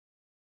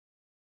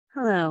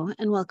Hello,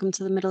 and welcome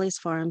to the Middle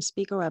East Forum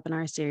speaker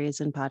webinar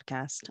series and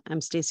podcast. I'm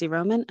Stacy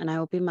Roman, and I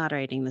will be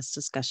moderating this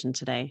discussion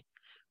today.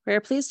 We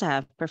are pleased to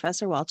have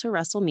Professor Walter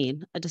Russell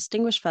Mead, a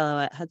distinguished fellow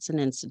at Hudson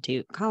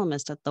Institute,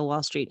 columnist at the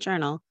Wall Street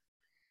Journal,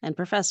 and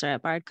professor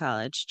at Bard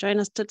College, join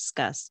us to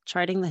discuss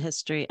charting the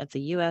history of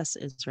the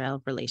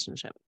U.S.-Israel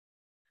relationship.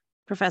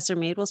 Professor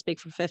Mead will speak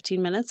for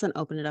 15 minutes and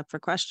open it up for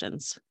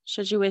questions.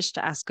 Should you wish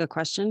to ask a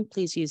question,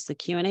 please use the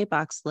Q&A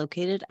box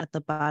located at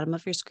the bottom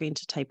of your screen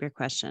to type your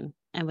question.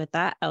 And with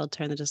that, I will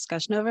turn the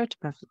discussion over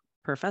to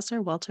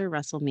Professor Walter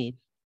Russell Mead.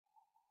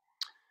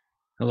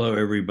 Hello,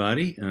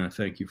 everybody.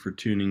 Thank you for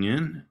tuning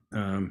in.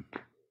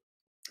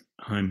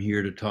 I'm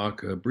here to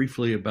talk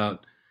briefly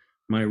about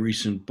my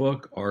recent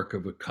book, Ark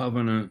of a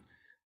Covenant,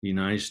 the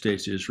United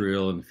States,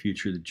 Israel, and the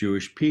Future of the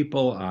Jewish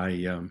People.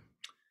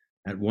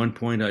 At one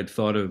point, I'd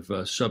thought of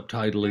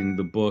subtitling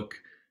the book,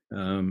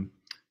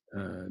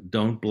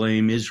 Don't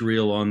Blame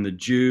Israel on the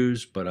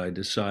Jews, but I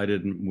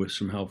decided, with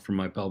some help from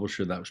my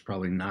publisher, that was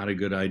probably not a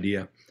good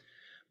idea.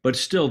 But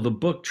still, the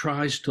book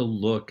tries to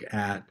look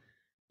at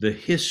the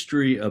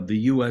history of the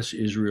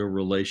U.S.-Israel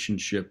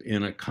relationship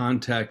in a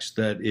context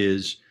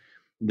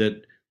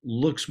that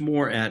looks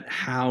more at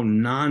how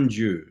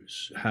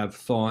non-Jews have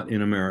thought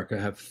in America,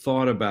 have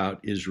thought about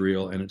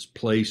Israel and its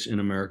place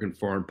in American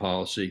foreign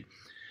policy,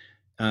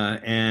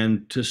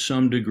 and to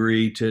some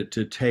degree to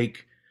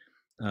take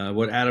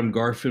what Adam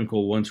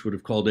Garfinkel once would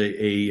have called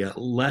a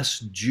less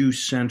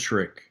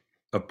Jew-centric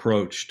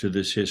approach to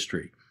this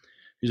history.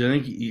 Because I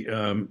think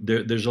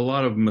there's a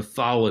lot of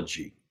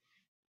mythology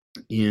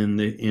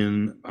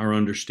in our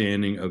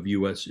understanding of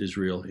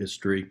U.S.-Israel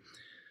history.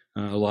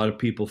 A lot of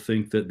people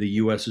think that the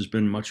U.S. has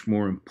been much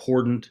more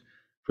important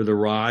for the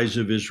rise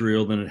of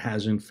Israel than it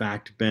has in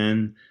fact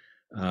been,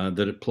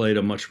 that it played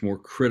a much more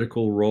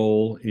critical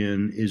role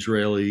in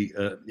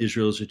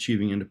Israel's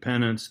achieving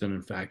independence than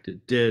in fact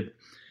it did.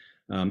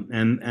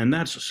 And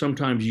that's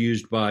sometimes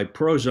used by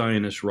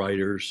pro-Zionist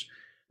writers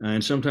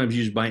and sometimes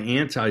used by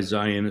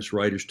anti-Zionist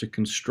writers to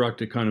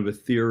construct a kind of a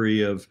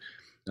theory of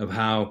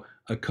how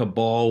a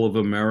cabal of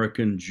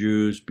American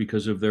Jews,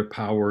 because of their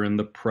power in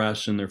the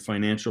press and their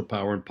financial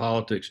power in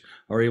politics,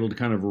 are able to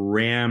kind of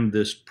ram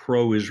this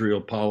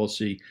pro-Israel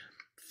policy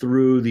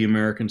through the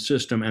American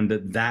system, and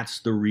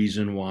that's the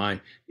reason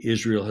why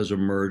Israel has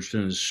emerged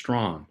and is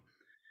strong.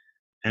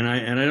 And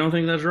I don't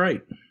think that's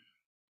right.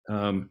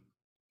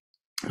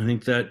 I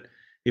think that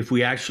if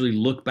we actually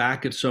look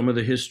back at some of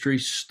the history,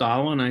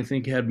 Stalin, I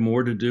think, had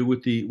more to do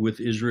with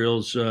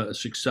Israel's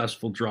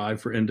successful drive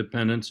for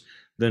independence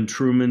than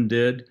Truman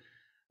did.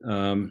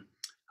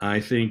 I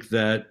think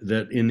that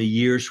in the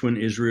years when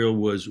Israel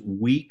was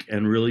weak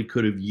and really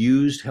could have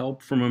used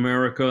help from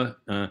America,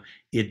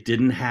 it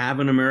didn't have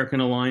an American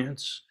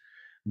alliance.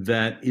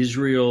 That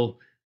Israel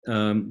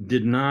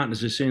did not,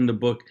 as I say in the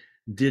book,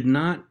 did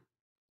not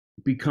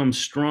become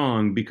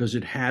strong because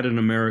it had an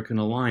American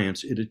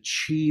alliance. It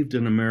achieved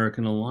an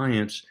American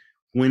alliance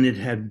when it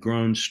had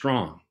grown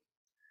strong.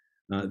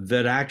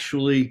 That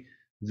actually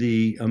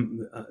the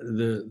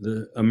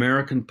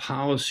American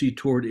policy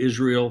toward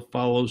Israel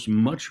follows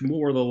much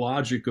more the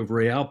logic of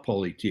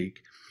realpolitik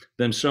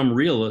than some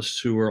realists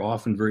who are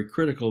often very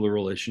critical of the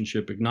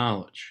relationship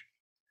acknowledge.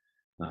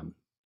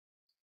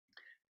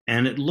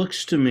 And it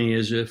looks to me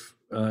as if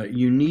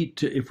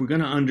if we're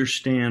going to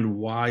understand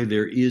why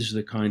there is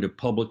the kind of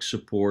public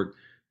support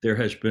there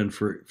has been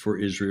for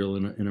Israel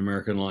in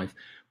American life,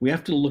 we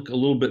have to look a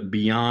little bit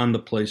beyond the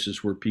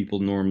places where people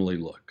normally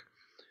look.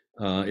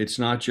 It's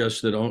not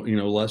just that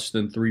less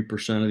than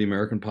 3% of the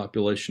American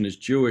population is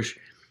Jewish.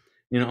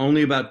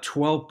 Only about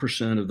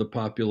 12% of the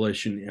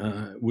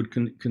population would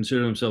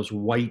consider themselves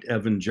white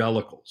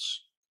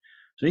evangelicals.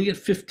 So you get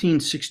 15,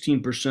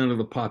 16% of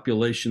the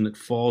population that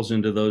falls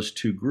into those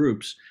two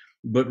groups.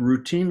 But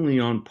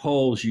routinely on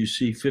polls, you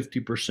see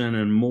 50%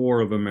 and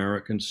more of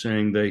Americans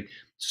saying they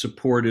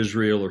support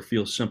Israel or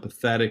feel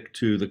sympathetic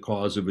to the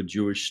cause of a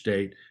Jewish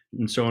state,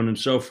 and so on and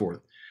so forth.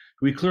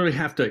 We clearly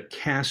have to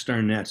cast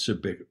our nets a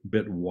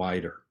bit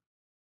wider.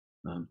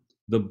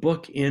 The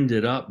book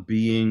ended up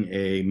being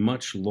a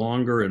much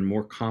longer and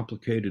more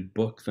complicated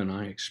book than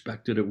I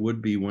expected it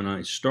would be when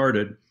I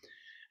started.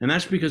 And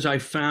that's because I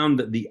found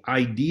that the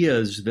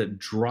ideas that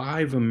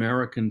drive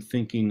American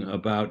thinking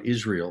about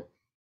Israel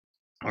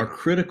are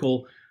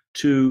critical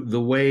to the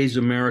ways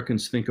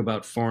Americans think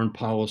about foreign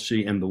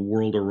policy and the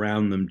world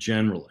around them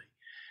generally.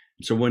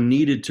 So one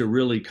needed to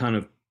really kind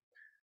of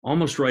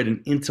almost write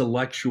an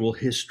intellectual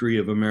history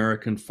of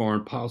American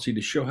foreign policy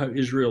to show how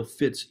Israel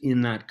fits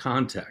in that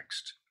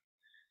context.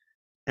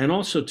 And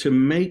also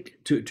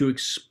to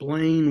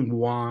explain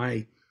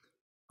why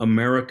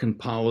American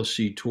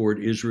policy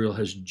toward Israel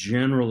has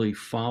generally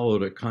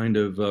followed a kind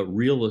of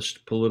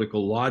realist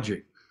political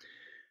logic.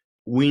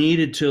 We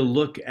needed to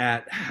look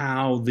at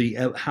how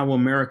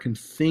American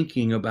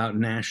thinking about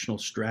national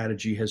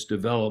strategy has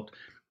developed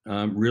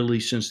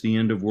really since the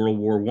end of World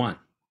War I.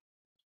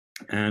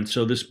 And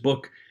so this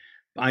book,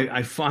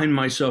 I find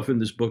myself in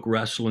this book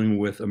wrestling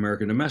with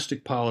American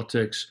domestic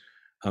politics,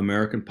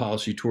 American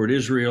policy toward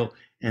Israel,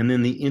 and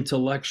then the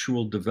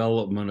intellectual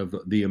development of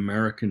the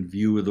American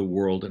view of the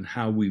world and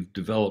how we've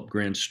developed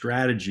grand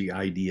strategy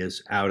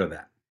ideas out of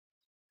that.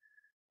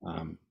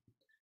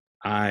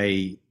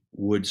 I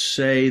would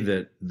say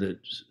that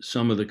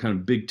some of the kind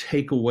of big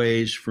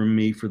takeaways from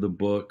me for the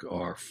book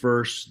are,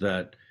 first,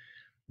 that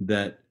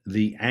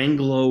the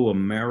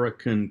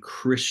Anglo-American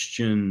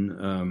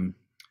Christian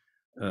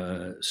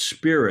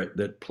spirit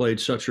that played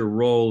such a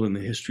role in the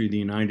history of the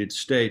United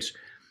States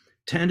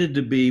tended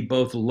to be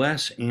both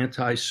less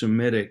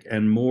anti-Semitic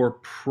and more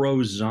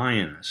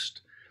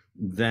pro-Zionist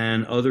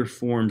than other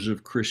forms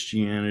of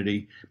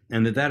Christianity,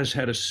 and that has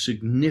had a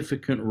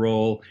significant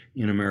role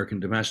in American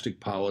domestic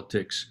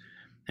politics,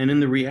 and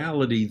in the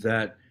reality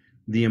that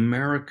the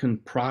American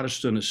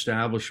Protestant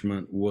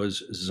establishment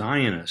was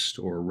Zionist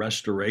or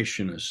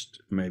restorationist,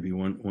 maybe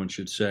one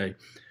should say,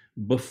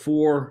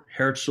 before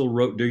Herzl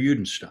wrote Der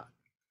Judenstaat.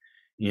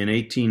 In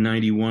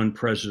 1891,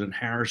 President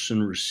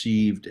Harrison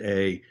received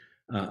a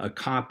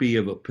copy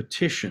of a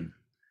petition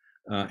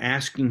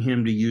asking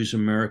him to use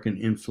American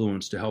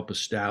influence to help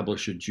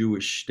establish a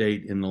Jewish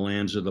state in the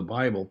lands of the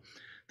Bible.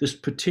 This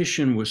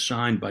petition was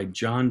signed by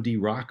John D.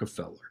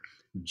 Rockefeller,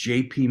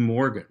 J.P.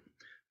 Morgan,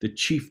 the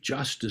Chief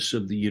Justice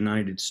of the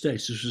United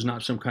States. This was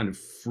not some kind of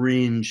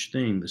fringe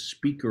thing. The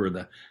Speaker of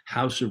the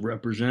House of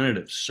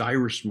Representatives,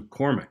 Cyrus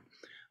McCormick,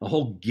 a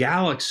whole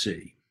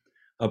galaxy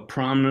of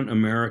prominent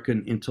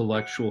American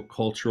intellectual,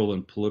 cultural,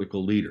 and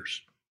political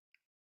leaders.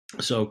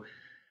 So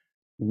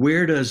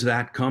where does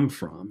that come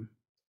from?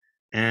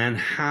 And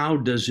how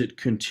does it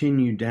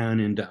continue down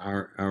into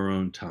our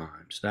own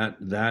times?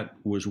 That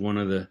was one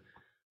of the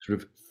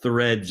sort of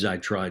threads I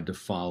tried to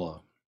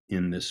follow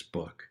in this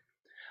book.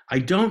 I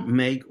don't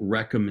make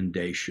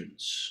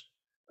recommendations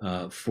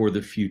for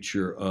the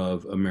future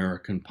of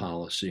American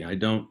policy. I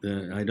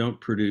don't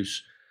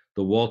produce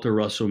the Walter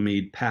Russell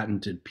Mead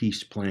patented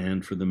peace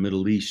plan for the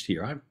Middle East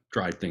here. I've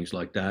tried things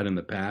like that in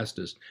the past,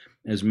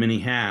 as many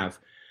have,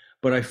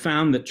 but I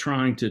found that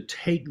trying to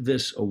take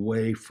this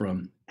away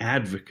from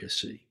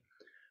advocacy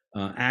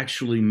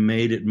actually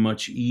made it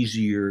much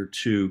easier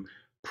to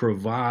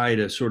provide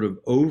a sort of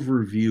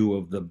overview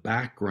of the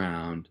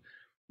background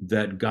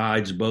that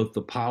guides both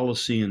the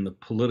policy and the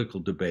political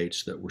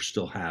debates that we're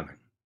still having.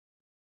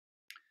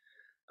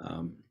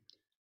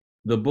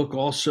 The book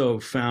also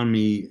found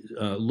me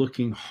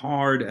looking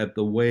hard at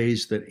the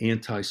ways that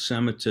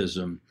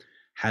anti-Semitism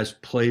has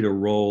played a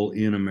role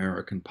in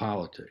American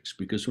politics.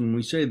 Because when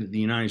we say that the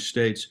United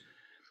States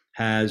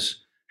has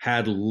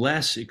had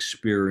less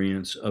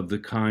experience of the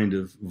kind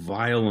of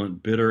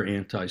violent, bitter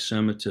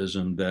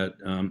anti-Semitism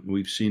that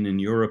we've seen in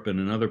Europe and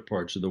in other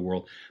parts of the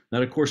world,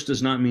 that of course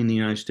does not mean the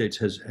United States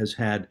has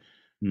had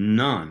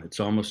none. It's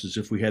almost as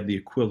if we had the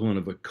equivalent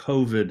of a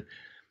COVID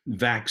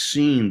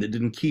vaccine that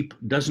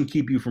doesn't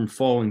keep you from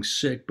falling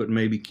sick, but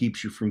maybe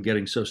keeps you from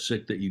getting so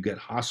sick that you get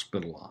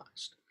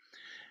hospitalized.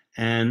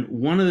 And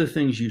one of the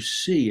things you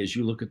see as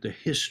you look at the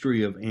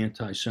history of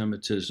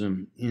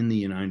anti-Semitism in the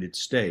United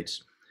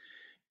States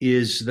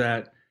is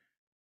that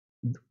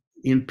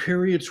in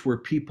periods where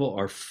people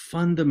are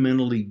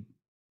fundamentally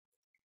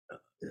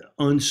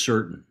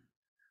uncertain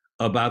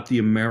about the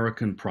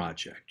American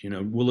project,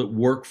 will it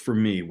work for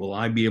me? Will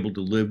I be able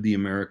to live the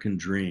American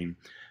dream?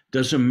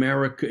 Is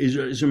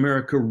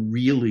America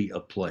really a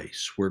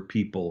place where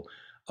people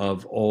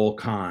of all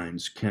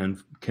kinds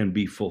can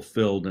be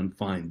fulfilled and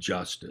find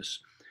justice?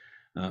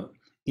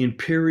 In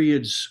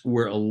periods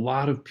where a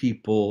lot of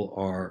people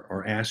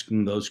are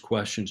asking those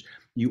questions,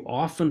 you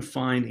often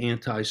find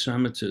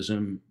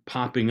anti-Semitism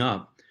popping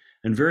up,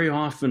 and very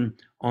often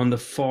on the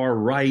far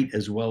right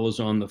as well as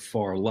on the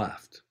far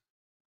left.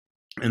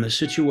 And the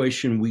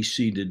situation we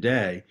see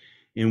today,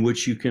 in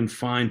which you can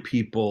find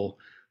people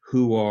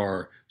who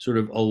are sort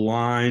of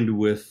aligned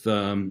with,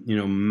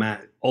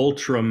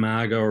 ultra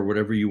MAGA or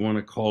whatever you want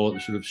to call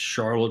it, sort of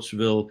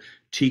Charlottesville,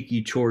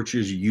 tiki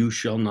torches, you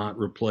shall not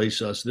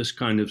replace us, this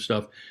kind of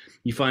stuff.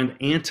 You find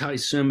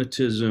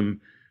anti-Semitism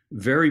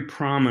very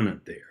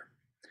prominent there.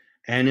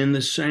 And in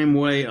the same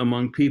way,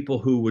 among people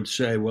who would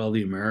say, well,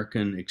 the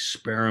American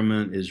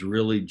experiment is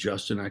really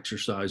just an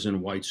exercise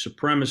in white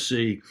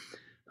supremacy,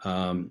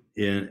 and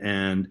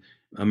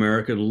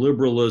American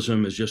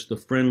liberalism is just the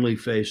friendly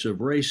face of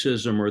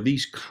racism, or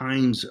these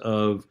kinds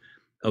of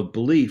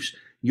beliefs,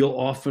 you'll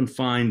often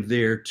find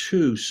there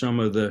too some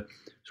of the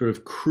sort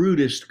of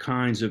crudest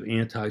kinds of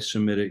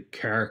anti-Semitic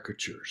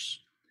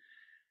caricatures.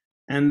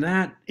 And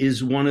that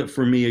is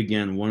for me,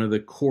 again, one of the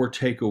core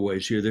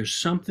takeaways here. There's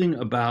something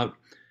about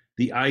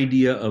the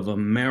idea of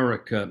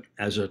America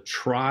as a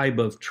tribe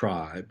of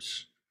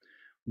tribes,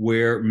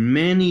 where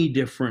many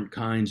different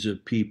kinds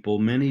of people,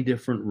 many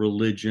different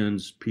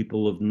religions,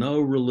 people of no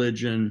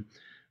religion,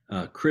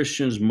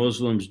 Christians,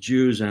 Muslims,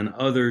 Jews, and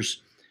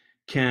others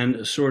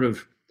can sort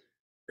of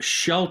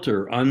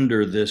shelter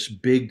under this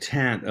big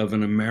tent of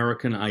an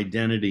American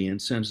identity and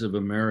sense of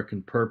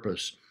American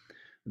purpose.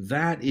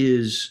 That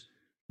is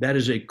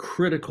a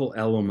critical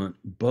element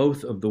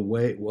both of the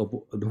way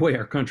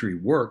our country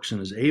works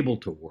and is able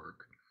to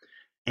work,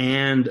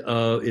 and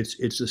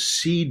it's a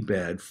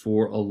seedbed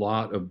for a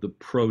lot of the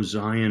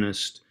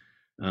pro-Zionist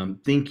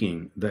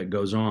thinking that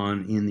goes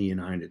on in the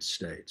United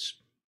States.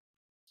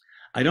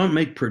 I don't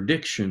make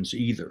predictions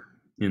either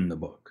in the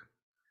book.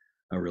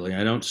 I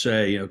don't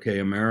say, okay,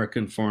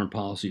 American foreign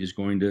policy is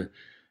going to,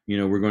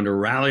 we're going to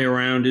rally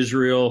around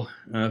Israel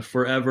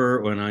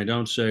forever, and I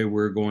don't say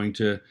we're going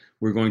to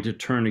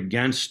turn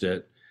against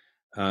it.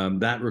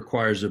 That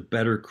requires a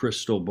better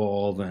crystal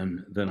ball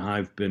than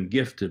I've been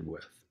gifted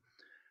with.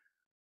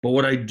 But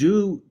what I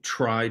do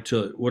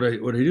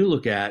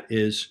look at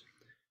is,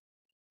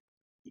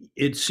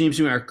 it seems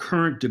to me our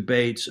current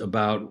debates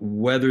about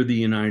whether the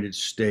United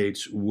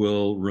States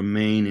will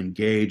remain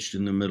engaged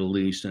in the Middle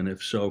East, and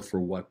if so, for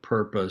what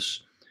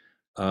purpose.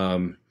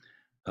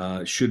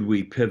 Should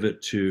we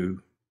pivot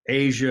to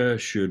Asia?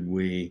 Should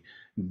we,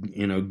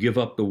 give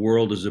up the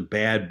world as a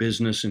bad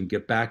business and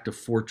get back to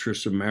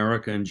Fortress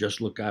America and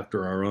just look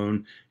after our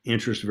own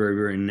interests, very,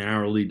 very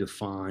narrowly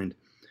defined?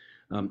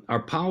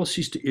 Our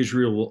policies to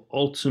Israel will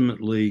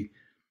ultimately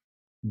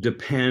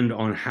depend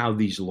on how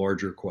these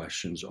larger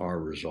questions are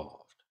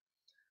resolved.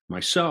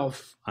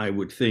 Myself, I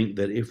would think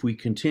that if we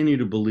continue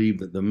to believe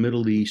that the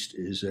Middle East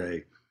is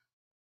an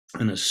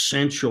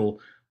essential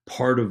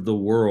part of the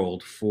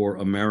world for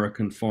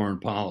American foreign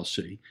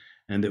policy,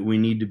 and that we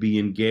need to be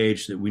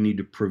engaged, that we need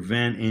to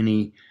prevent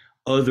any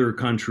other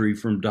country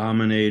from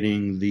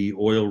dominating the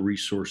oil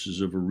resources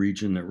of a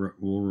region that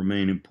will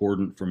remain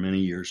important for many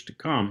years to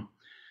come,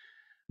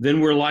 then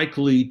we're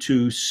likely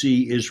to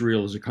see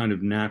Israel as a kind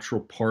of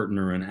natural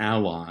partner and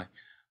ally,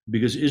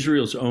 because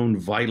Israel's own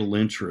vital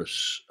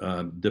interests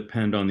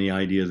depend on the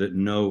idea that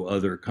no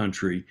other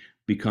country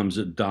becomes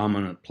a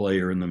dominant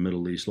player in the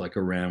Middle East like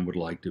Iran would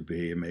like to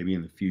be, and maybe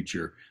in the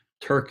future,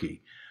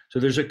 Turkey.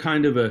 So there's a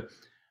kind of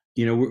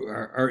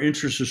our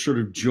interests are sort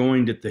of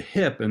joined at the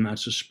hip, and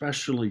that's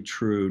especially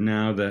true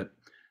now that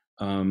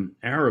many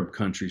Arab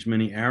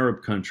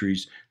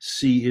countries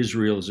see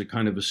Israel as a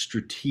kind of a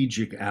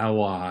strategic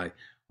ally,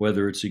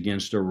 whether it's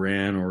against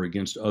Iran or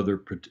against other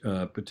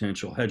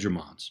potential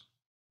hegemons.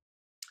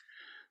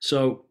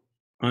 So,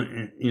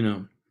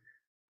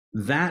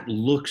 that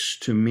looks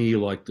to me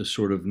like the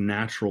sort of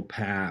natural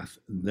path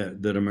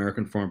that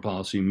American foreign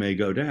policy may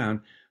go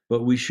down.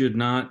 But we should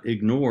not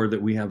ignore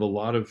that we have a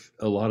lot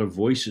of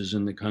voices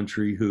in the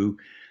country who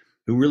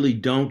really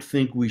don't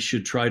think we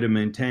should try to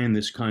maintain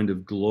this kind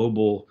of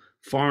global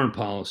foreign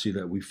policy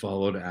that we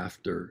followed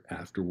after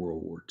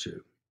World War II.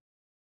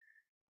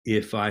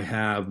 If I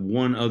have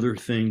one other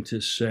thing to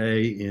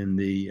say in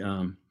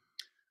the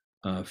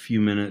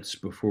few minutes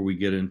before we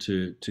get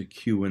into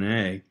Q&A,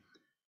 I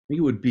think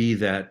it would be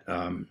that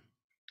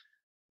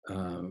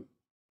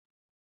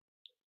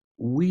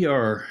we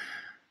are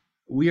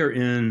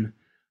in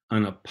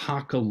an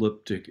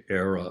apocalyptic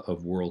era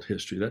of world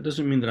history. That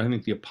doesn't mean that I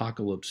think the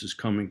apocalypse is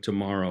coming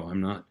tomorrow.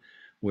 I'm not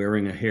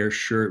wearing a hair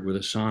shirt with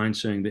a sign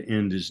saying the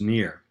end is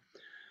near.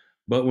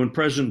 But when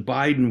President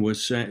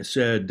Biden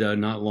said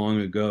not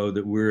long ago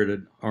that we're at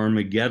an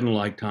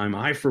Armageddon-like time,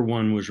 I, for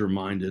one, was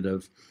reminded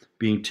of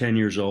being 10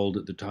 years old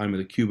at the time of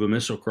the Cuba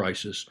Missile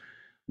Crisis,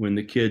 when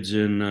the kids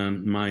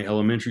in my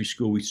elementary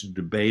school, we used to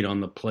debate on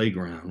the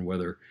playground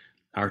whether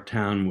our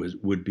town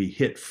would be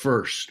hit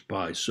first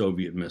by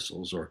Soviet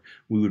missiles, or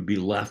we would be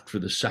left for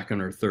the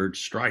second or third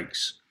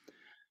strikes.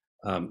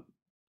 But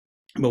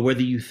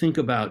whether you think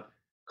about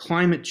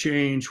climate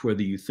change,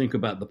 whether you think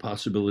about the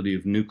possibility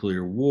of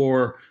nuclear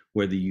war,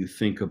 whether you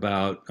think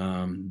about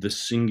the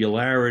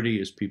singularity,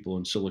 as people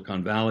in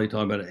Silicon Valley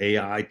talk about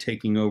AI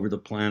taking over the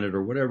planet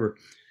or whatever,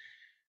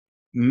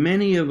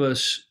 many of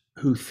us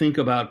who think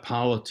about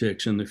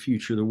politics and the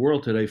future of the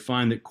world today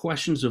find that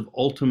questions of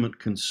ultimate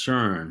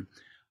concern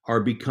are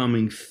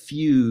becoming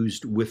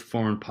fused with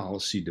foreign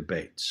policy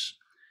debates.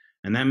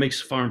 And that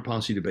makes foreign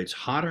policy debates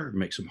hotter,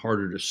 makes them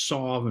harder to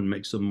solve, and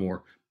makes them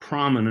more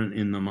prominent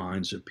in the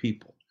minds of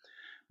people.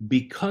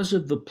 Because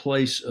of the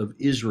place of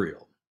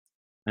Israel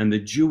and the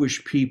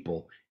Jewish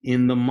people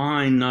in the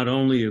mind not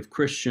only of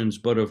Christians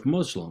but of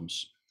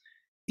Muslims,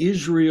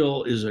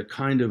 Israel is a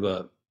kind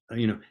of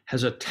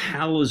has a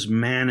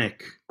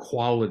talismanic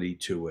quality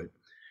to it.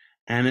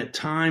 And at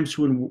times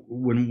when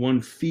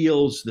one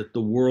feels that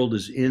the world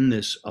is in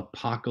this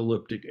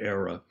apocalyptic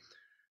era,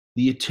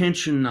 the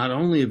attention not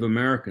only of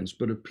Americans,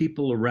 but of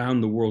people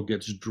around the world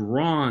gets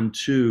drawn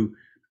to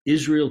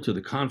Israel, to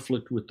the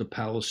conflict with the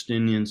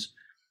Palestinians.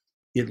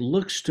 It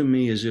looks to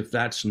me as if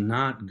that's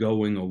not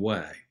going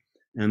away,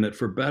 and that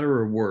for better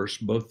or worse,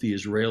 both the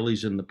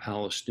Israelis and the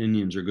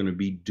Palestinians are going to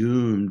be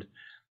doomed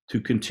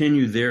to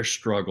continue their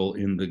struggle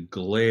in the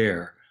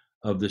glare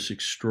of this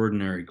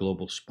extraordinary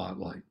global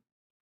spotlight.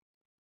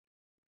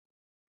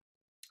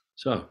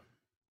 So,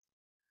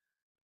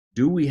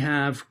 do we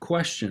have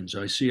questions?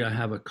 I see I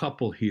have a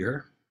couple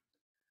here.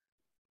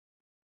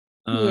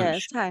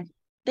 Yes, hi.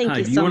 Thank you so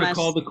much. Do you want to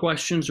call the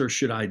questions, or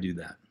should I do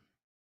that?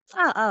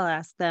 I'll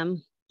ask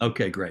them.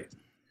 Okay, great.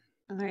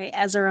 All right.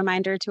 As a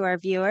reminder to our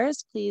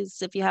viewers,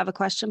 please, if you have a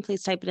question,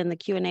 please type it in the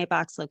Q&A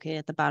box located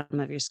at the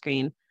bottom of your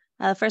screen.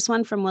 First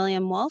one from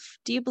William Wolf.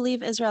 Do you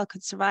believe Israel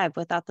could survive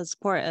without the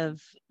support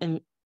of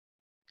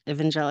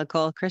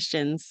evangelical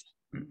Christians?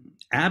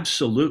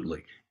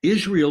 Absolutely.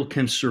 Israel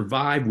can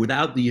survive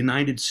without the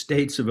United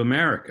States of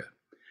America.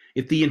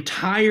 If the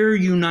entire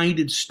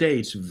United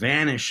States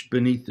vanished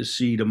beneath the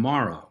sea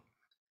tomorrow,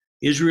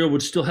 Israel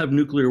would still have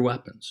nuclear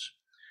weapons.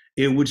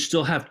 It would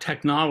still have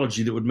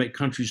technology that would make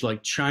countries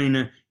like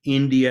China,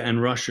 India,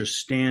 and Russia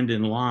stand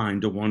in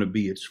line to want to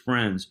be its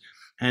friends.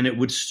 And it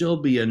would still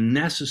be a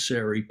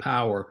necessary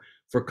power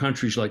for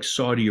countries like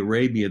Saudi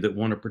Arabia that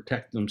want to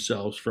protect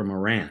themselves from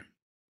Iran.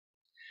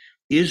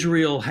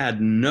 Israel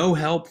had no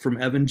help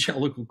from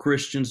evangelical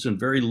Christians and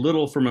very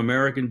little from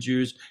American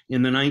Jews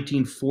in the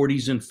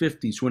 1940s and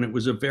 50s when it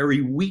was a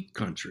very weak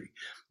country.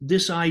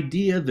 This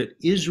idea that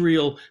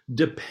Israel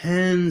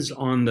depends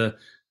on the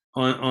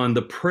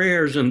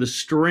prayers and the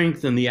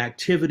strength and the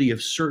activity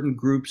of certain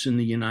groups in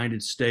the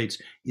United States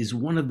is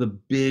one of the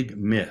big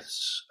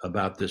myths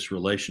about this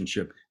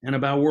relationship and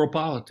about world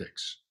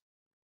politics.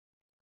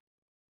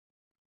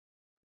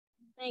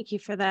 Thank you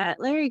for that.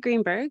 Larry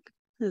Greenberg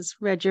has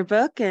read your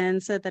book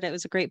and said that it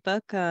was a great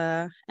book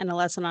and a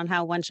lesson on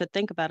how one should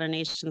think about a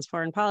nation's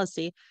foreign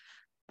policy.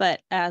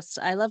 But asked,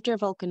 I loved your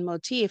Vulcan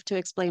motif to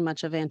explain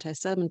much of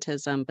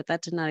anti-Semitism, but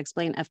that did not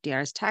explain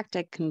FDR's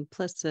tactic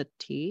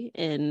complicity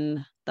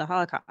in the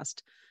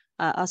Holocaust.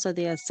 Also,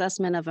 the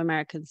assessment of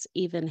America's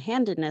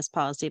even-handedness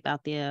policy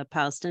about the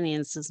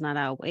Palestinians does not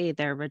outweigh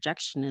their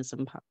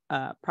rejectionism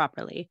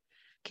properly.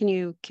 Can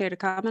you care to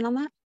comment on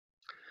that?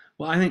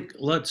 Well, I think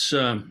let's,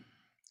 the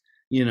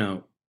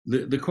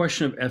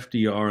question of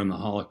FDR and the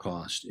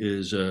Holocaust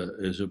is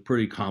a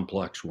pretty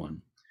complex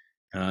one.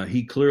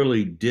 He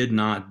clearly did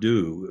not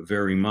do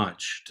very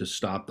much to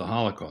stop the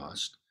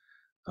Holocaust.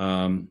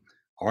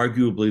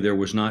 Arguably, there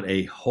was not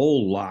a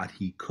whole lot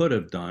he could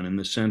have done in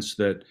the sense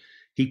that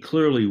he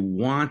clearly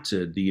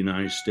wanted the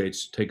United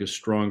States to take a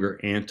stronger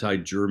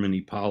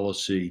anti-Germany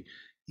policy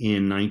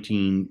from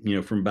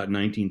about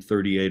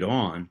 1938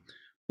 on,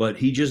 but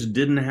he just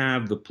didn't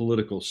have the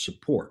political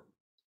support.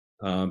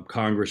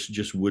 Congress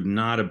just would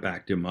not have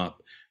backed him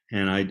up.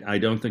 And I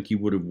don't think he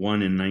would have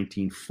won in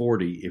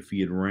 1940 if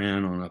he had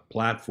ran on a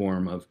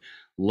platform of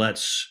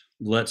let's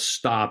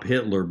stop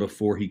Hitler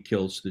before he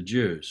kills the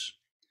Jews.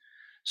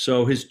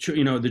 So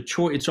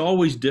it's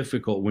always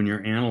difficult when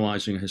you're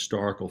analyzing a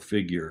historical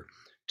figure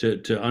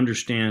to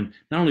understand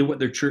not only what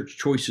their church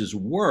choices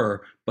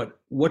were, but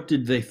what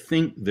did they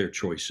think their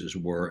choices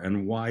were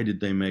and why did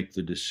they make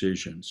the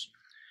decisions.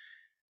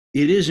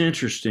 It is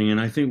interesting,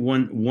 and I think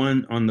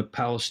one on the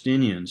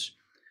Palestinians,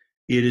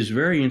 it is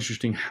very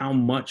interesting how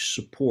much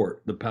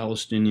support the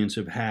Palestinians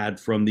have had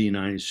from the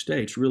United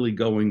States, really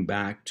going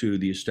back to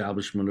the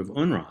establishment of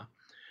UNRWA,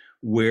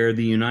 where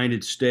the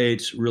United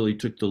States really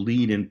took the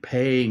lead in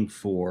paying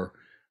for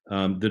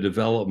the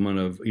development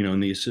of,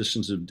 and the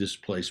assistance of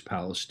displaced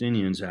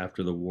Palestinians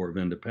after the War of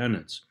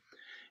Independence.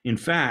 In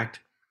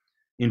fact,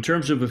 in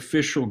terms of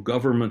official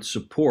government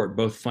support,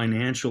 both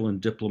financial and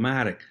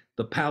diplomatic,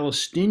 the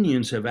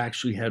Palestinians have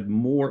actually had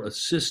more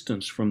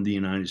assistance from the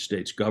United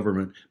States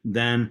government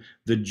than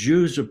the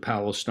Jews of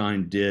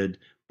Palestine did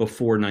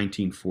before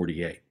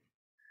 1948.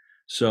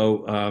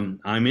 So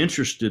I'm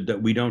interested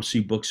that we don't see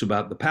books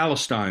about the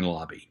Palestine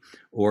lobby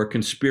or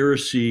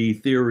conspiracy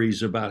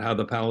theories about how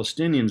the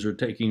Palestinians are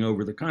taking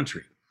over the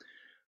country.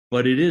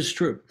 But it is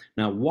true.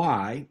 Now,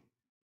 why?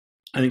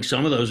 I think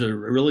some of those are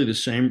really the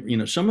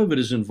same. Some of it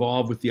is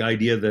involved with the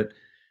idea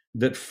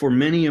that for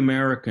many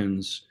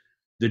Americans,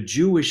 the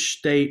Jewish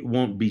state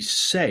won't be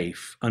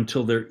safe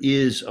until there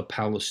is a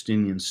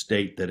Palestinian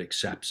state that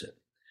accepts it.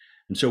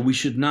 And so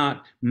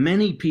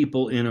many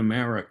people in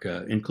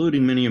America,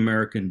 including many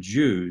American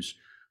Jews,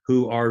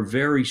 who are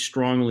very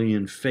strongly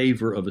in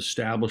favor of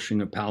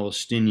establishing a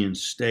Palestinian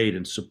state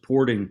and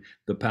supporting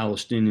the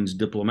Palestinians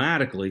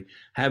diplomatically,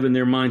 have in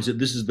their minds that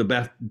this is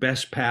the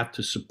best path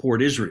to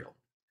support Israel,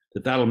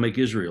 that'll make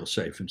Israel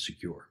safe and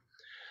secure.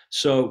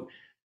 So,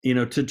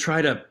 to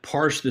try to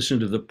parse this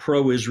into the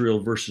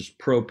pro-Israel versus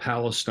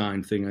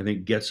pro-Palestine thing, I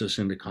think gets us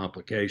into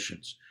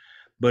complications.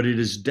 But it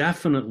is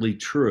definitely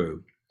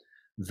true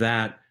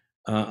that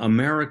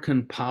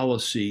American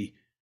policy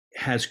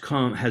has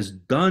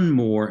done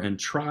more and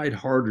tried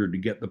harder to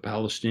get the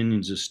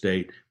Palestinians a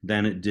state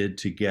than it did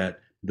to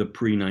get the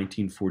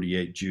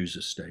pre-1948 Jews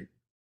a state.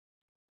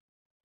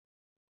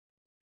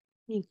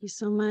 Thank you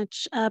so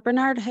much.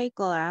 Bernard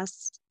Hakel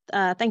asks,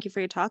 thank you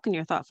for your talk and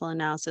your thoughtful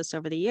analysis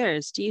over the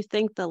years. Do you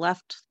think the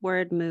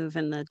leftward move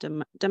in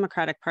the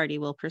Democratic Party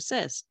will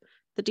persist?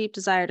 The deep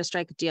desire to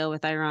strike a deal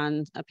with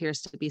Iran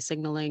appears to be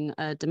signaling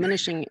a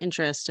diminishing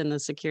interest in the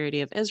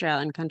security of Israel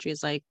and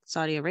countries like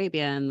Saudi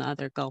Arabia and the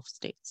other Gulf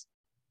states.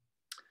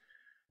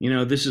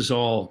 This is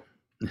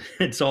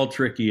it's all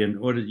tricky. And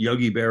what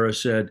Yogi Berra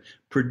said,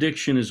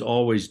 prediction is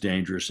always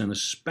dangerous, and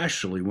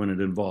especially when it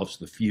involves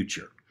the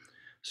future.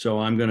 So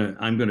I'm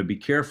gonna be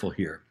careful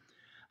here.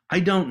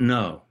 I don't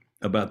know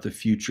about the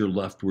future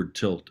leftward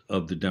tilt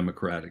of the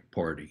Democratic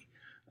Party.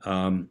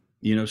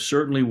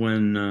 Certainly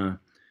when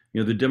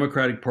The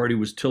Democratic Party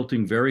was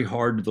tilting very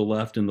hard to the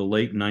left in the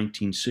late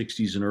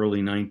 1960s and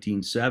early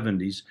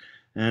 1970s.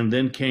 And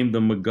then came the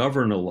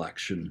McGovern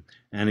election.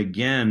 And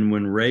again,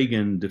 when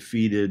Reagan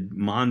defeated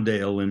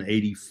Mondale in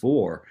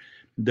 '84,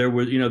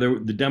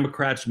 the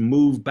Democrats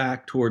moved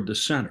back toward the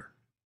center.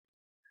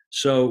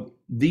 So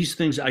these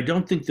things, I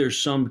don't think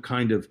there's some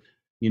kind of,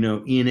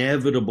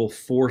 inevitable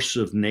force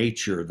of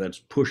nature that's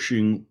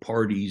pushing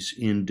parties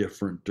in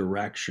different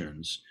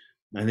directions.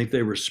 I think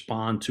they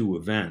respond to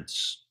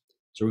events.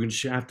 So we're going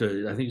to have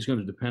to, I think it's going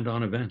to depend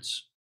on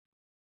events.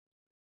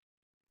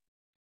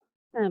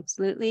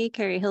 Absolutely.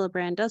 Carrie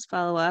Hillenbrand does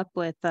follow up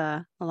with,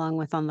 along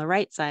with on the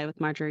right side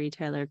with Marjorie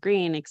Taylor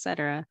Greene, et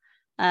cetera.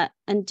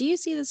 And do you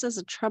see this as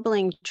a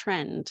troubling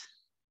trend?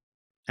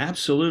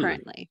 Absolutely.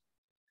 Currently.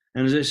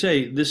 And as I say,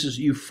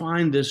 you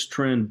find this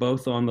trend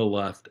both on the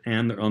left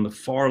and on the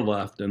far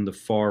left and the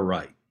far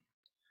right.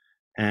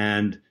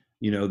 And,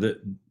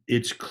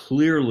 it's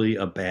clearly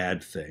a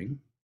bad thing.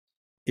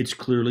 It's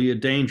clearly a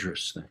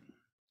dangerous thing.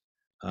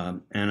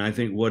 And I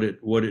think what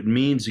it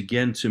means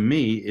again to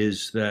me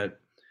is that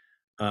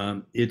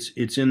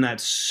it's in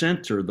that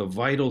center, the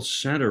vital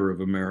center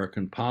of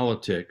American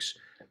politics,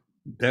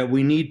 that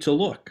we need to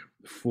look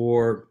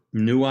for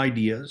new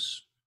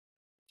ideas,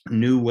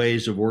 new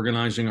ways of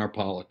organizing our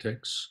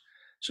politics,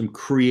 some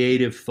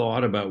creative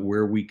thought about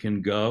where we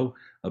can go,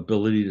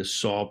 ability to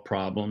solve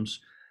problems.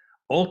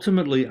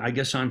 Ultimately, I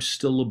guess I'm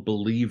still a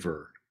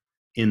believer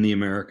in the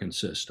American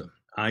system.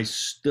 I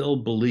still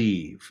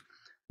believe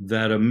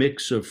that a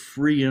mix of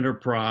free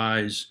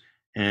enterprise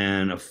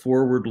and a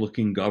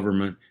forward-looking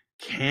government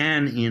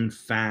can in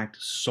fact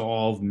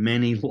solve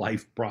many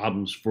life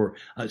problems for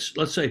us.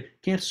 Let's say,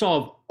 can't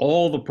solve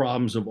all the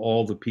problems of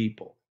all the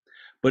people,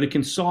 but it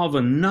can solve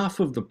enough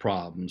of the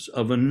problems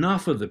of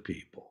enough of the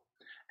people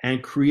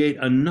and create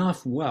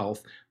enough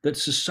wealth that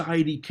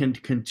society can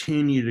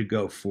continue to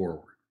go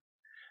forward.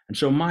 And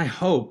so my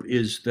hope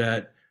is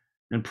that,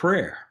 and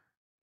prayer,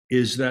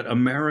 is that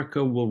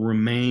America will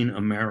remain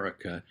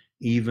America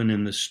even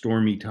in the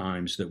stormy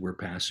times that we're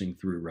passing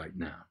through right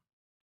now.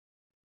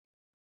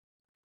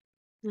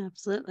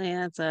 Absolutely.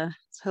 That's a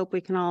hope we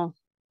can all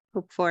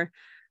hope for.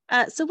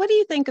 So what do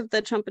you think of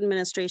the Trump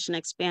administration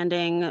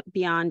expanding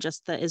beyond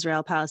just the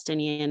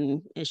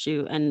Israel-Palestinian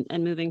issue and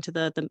moving to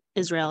the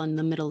Israel and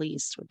the Middle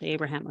East with the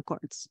Abraham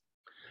Accords?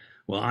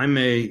 Well, I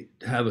may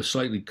have a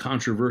slightly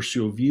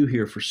controversial view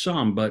here for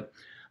some, but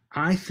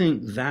I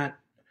think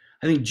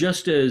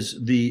just as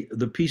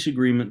the peace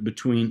agreement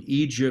between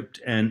Egypt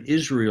and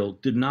Israel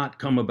did not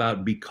come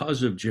about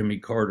because of Jimmy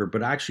Carter,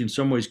 but actually in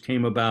some ways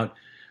came about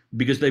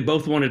because they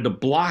both wanted to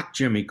block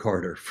Jimmy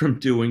Carter from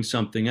doing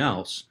something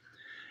else.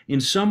 In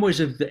some ways,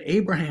 the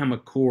Abraham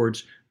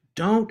Accords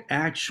don't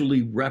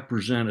actually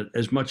represent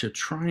as much a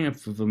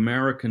triumph of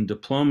American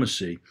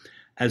diplomacy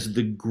as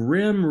the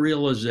grim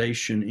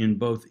realization in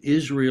both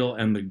Israel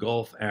and the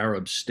Gulf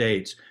Arab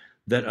states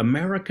that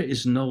America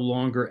is no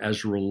longer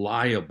as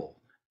reliable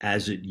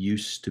as it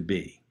used to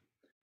be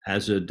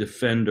as a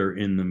defender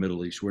in the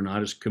Middle East. We're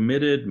not as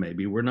committed,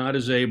 maybe we're not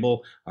as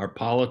able. Our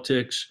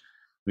politics,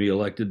 we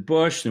elected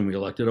Bush, then we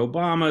elected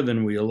Obama,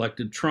 then we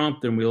elected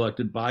Trump, then we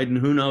elected Biden.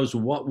 Who knows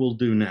what we'll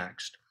do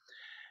next?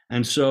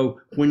 And so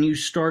when you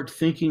start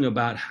thinking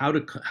about how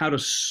to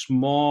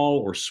small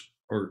or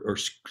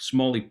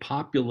smallly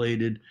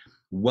populated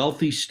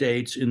wealthy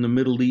states in the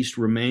Middle East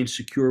remain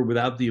secure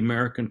without the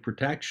American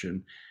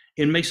protection,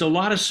 it makes a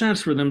lot of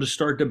sense for them to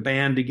start to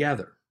band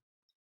together.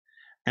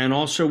 And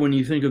also when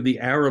you think of the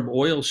Arab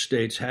oil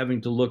states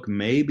having to look,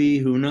 maybe,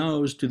 who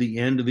knows, to the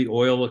end of the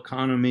oil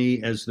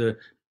economy as the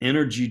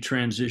energy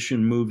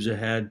transition moves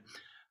ahead,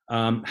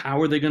 how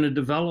are they going to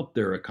develop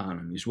their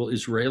economies? Well,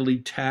 Israeli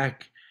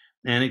tech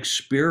and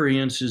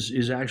experience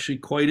is actually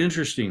quite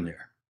interesting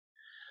there.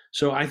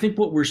 So I think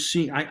what we're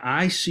seeing,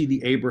 I see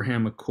the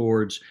Abraham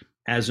Accords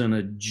as an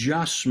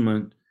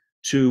adjustment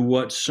to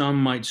what some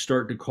might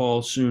start to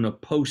call soon a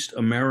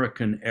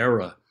post-American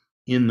era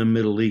in the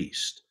Middle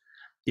East.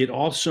 It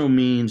also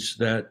means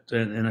that,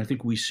 and I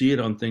think we see it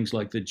on things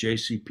like the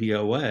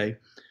JCPOA,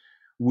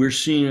 we're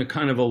seeing a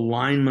kind of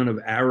alignment of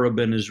Arab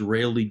and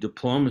Israeli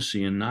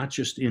diplomacy, and not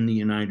just in the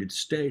United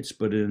States,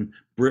 but in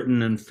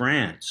Britain and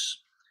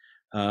France,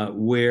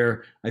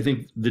 where I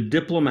think the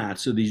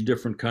diplomats of these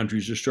different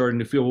countries are starting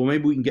to feel, well,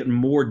 maybe we can get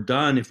more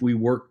done if we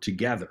work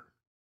together.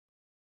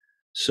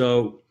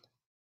 So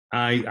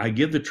I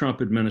give the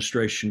Trump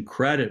administration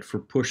credit for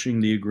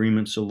pushing the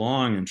agreements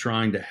along and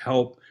trying to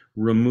help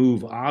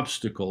remove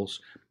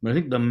obstacles. But I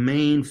think the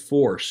main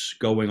force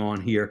going on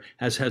here,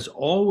 as has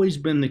always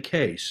been the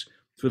case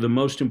for the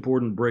most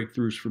important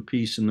breakthroughs for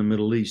peace in the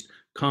Middle East,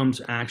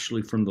 comes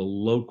actually from the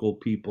local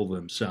people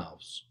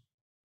themselves.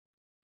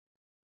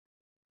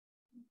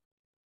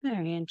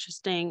 Very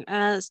interesting.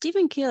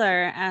 Stephen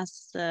Keeler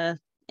asks,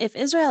 if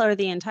Israel or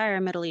the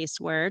entire Middle East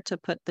were to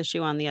put the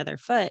shoe on the other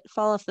foot,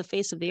 fall off the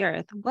face of the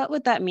earth, what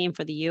would that mean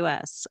for the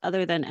U.S.?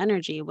 Other than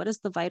energy, what is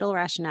the vital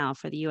rationale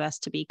for the U.S.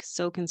 to be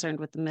so concerned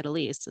with the Middle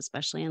East,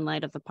 especially in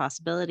light of the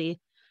possibility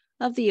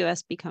of the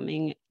U.S.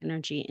 becoming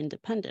energy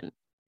independent?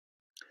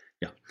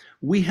 Yeah.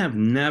 We have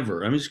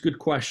never, I mean, it's a good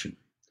question.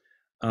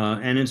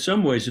 And in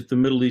some ways, if the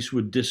Middle East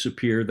would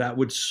disappear, that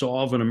would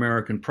solve an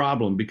American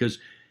problem, because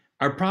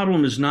our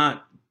problem is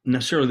not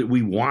necessarily that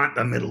we want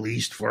the Middle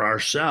East for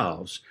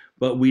ourselves,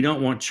 but we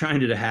don't want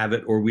China to have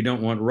it, or we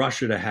don't want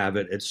Russia to have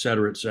it, et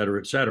cetera, et cetera,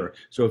 et cetera.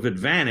 So if it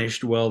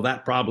vanished, well,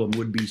 that problem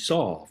would be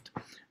solved.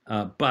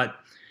 But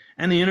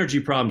and the energy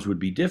problems would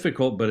be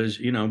difficult, but as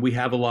you know, we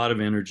have a lot of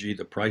energy.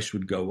 The price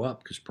would go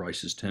up because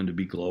prices tend to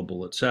be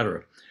global, et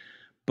cetera.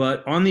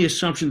 But on the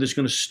assumption that's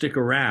going to stick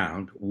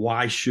around,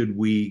 why should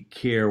we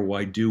care?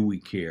 Why do we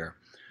care?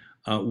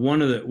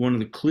 One of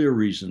the clear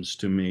reasons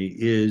to me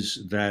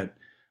is that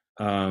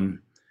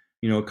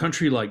a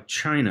country like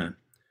China,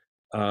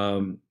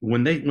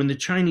 when the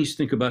Chinese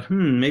think about,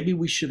 maybe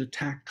we should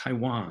attack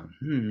Taiwan,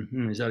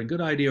 is that a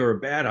good idea or a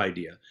bad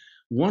idea?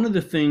 One of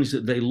the things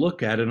that they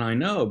look at, and I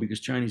know because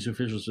Chinese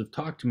officials have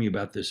talked to me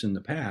about this in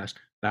the past,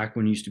 back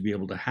when you used to be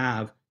able to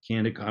have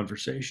candid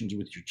conversations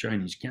with your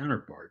Chinese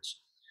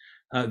counterparts,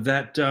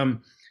 that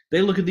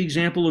they look at the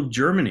example of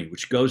Germany,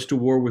 which goes to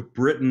war with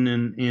Britain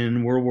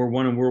in World War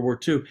I and World War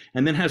II,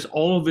 and then has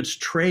all of its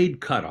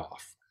trade cut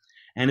off,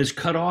 and is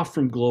cut off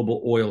from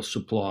global oil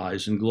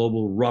supplies and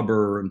global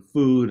rubber and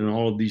food and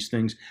all of these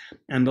things.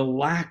 And the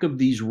lack of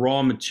these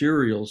raw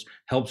materials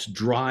helps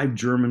drive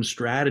German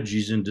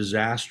strategies in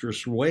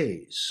disastrous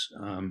ways.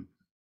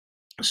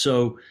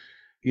 So,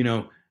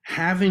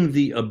 having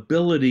the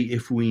ability,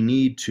 if we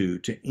need to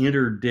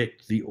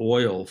interdict the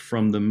oil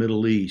from the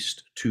Middle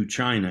East to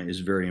China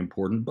is very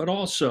important, but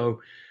also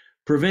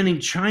preventing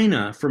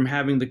China from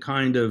having the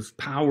kind of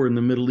power in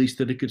the Middle East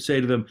that it could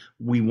say to them,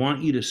 we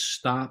want you to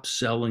stop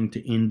selling to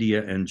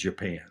India and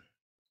Japan,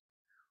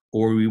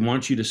 or we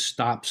want you to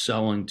stop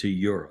selling to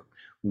Europe.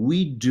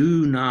 We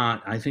do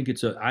not,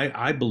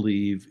 I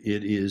believe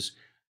it is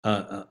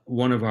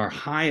one of our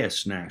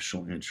highest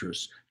national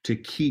interests to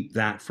keep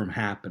that from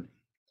happening.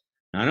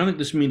 Now, I don't think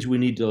this means we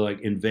need to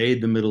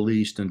invade the Middle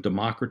East and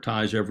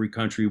democratize every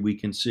country we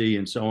can see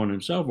and so on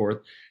and so forth.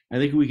 I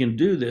think we can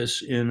do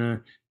this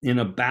in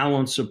a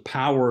balance of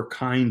power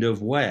kind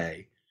of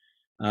way,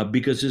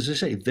 because, as I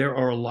say, there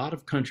are a lot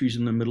of countries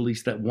in the Middle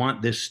East that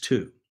want this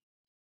too.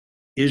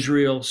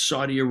 Israel,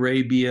 Saudi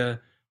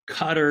Arabia,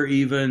 Qatar,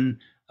 even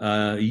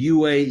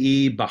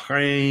UAE,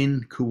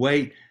 Bahrain,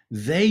 Kuwait,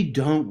 they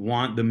don't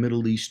want the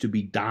Middle East to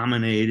be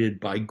dominated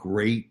by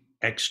great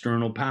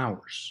external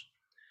powers.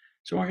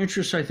 So our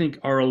interests, I think,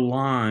 are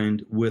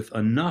aligned with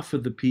enough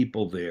of the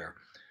people there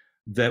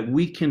that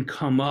we can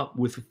come up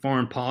with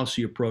foreign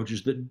policy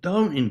approaches that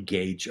don't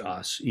engage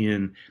us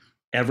in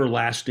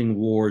everlasting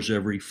wars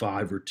every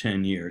 5 or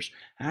 10 years.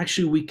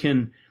 Actually,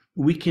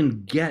 we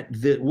can get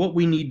what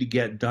we need to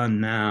get done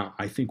now.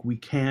 I think we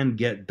can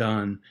get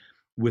done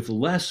with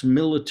less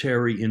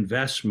military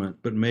investment,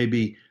 but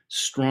maybe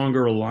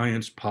stronger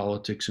alliance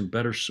politics and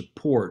better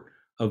support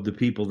of the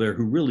people there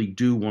who really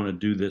do want to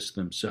do this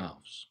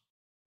themselves.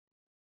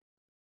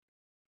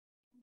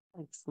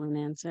 Excellent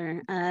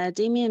answer.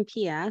 Damien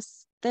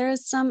P.S. There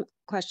is some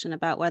question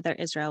about whether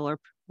Israel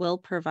will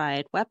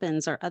provide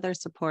weapons or other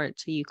support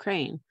to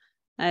Ukraine.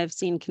 I've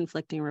seen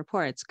conflicting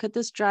reports. Could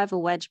this drive a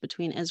wedge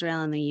between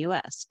Israel and the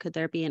U.S.? Could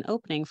there be an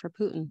opening for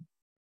Putin?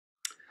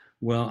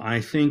 Well, I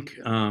think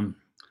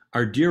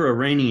our dear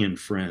Iranian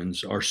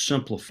friends are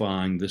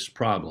simplifying this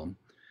problem,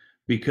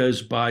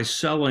 because by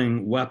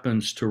selling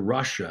weapons to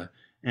Russia,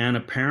 and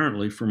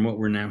apparently, from what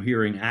we're now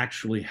hearing,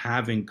 actually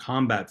having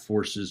combat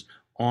forces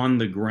on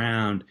the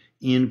ground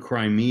in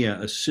Crimea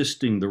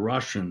assisting the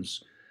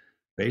Russians,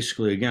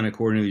 basically, again,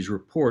 according to these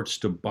reports,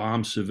 to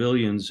bomb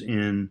civilians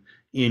in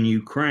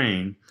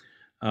Ukraine.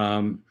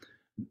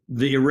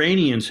 The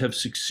Iranians have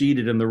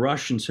succeeded and the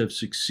Russians have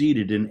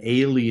succeeded in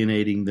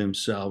alienating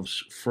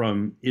themselves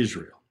from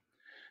Israel.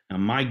 Now,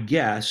 my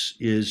guess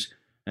is,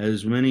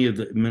 as many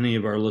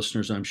of our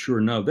listeners, I'm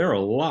sure, know, there are a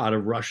lot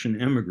of Russian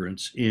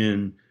immigrants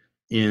in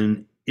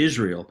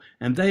Israel,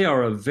 and they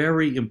are a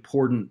very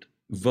important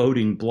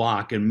voting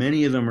bloc, and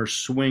many of them are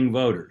swing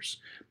voters.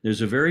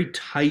 There's a very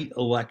tight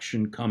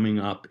election coming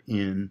up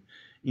in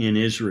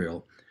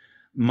Israel.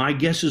 My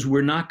guess is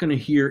we're not going to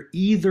hear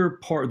either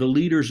the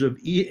leaders of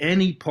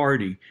any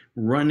party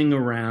running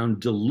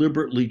around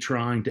deliberately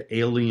trying to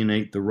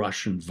alienate the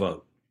Russian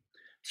vote.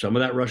 Some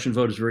of that Russian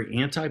vote is very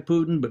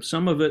anti-Putin, but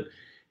some of it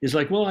is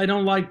like, well, I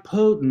don't like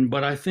Putin,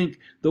 but I think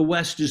the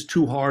West is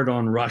too hard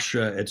on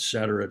Russia, et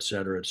cetera, et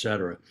cetera, et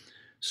cetera.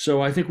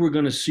 So I think we're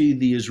going to see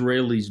the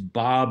Israelis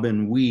bob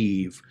and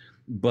weave.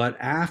 But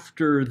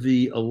after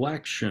the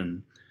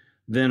election,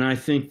 then I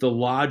think the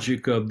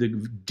logic of the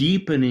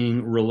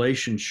deepening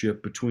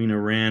relationship between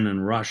Iran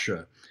and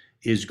Russia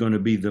is going to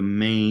be the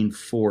main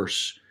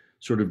force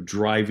sort of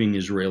driving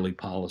Israeli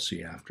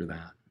policy after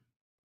that.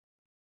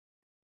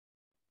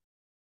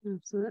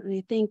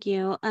 Absolutely. Thank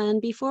you.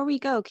 And before we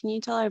go, can you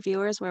tell our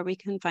viewers where we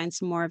can find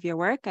some more of your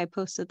work? I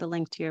posted the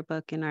link to your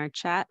book in our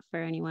chat for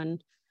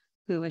anyone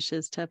who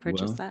wishes to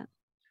purchase that.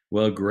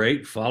 Well,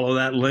 great. Follow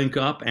that link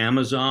up.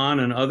 Amazon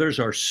and others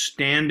are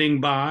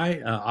standing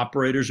by.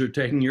 Operators are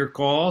taking your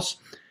calls.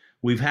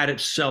 We've had it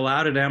sell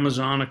out at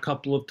Amazon a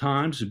couple of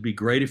times. It'd be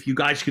great if you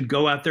guys could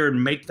go out there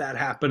and make that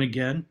happen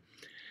again.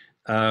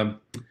 Um,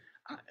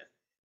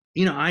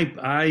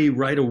 I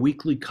write a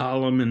weekly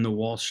column in the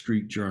Wall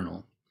Street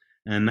Journal,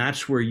 and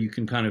that's where you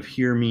can kind of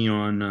hear me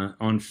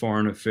on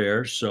foreign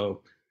affairs.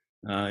 So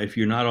if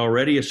you're not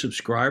already a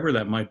subscriber,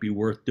 that might be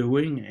worth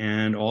doing.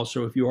 And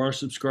also, if you are a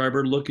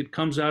subscriber, look, it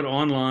comes out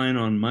online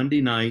on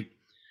Monday night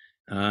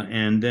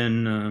and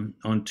then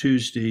on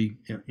Tuesday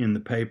in the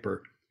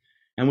paper.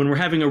 And when we're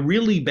having a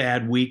really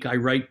bad week, I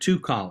write two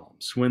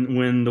columns.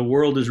 When the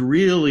world is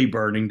really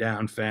burning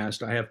down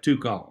fast, I have two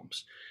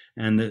columns.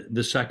 And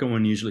the second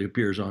one usually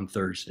appears on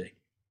Thursday.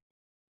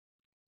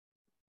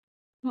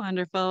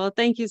 Wonderful. Well,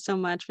 thank you so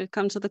much. We've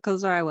come to the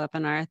close of our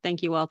webinar.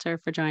 Thank you, Walter,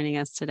 for joining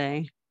us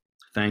today.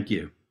 Thank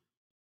you.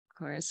 Of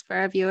course, for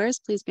our viewers,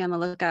 please be on the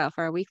lookout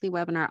for our weekly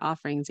webinar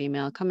offerings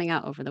email coming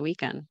out over the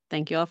weekend.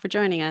 Thank you all for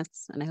joining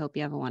us, and I hope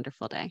you have a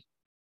wonderful day.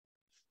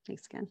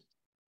 Thanks again.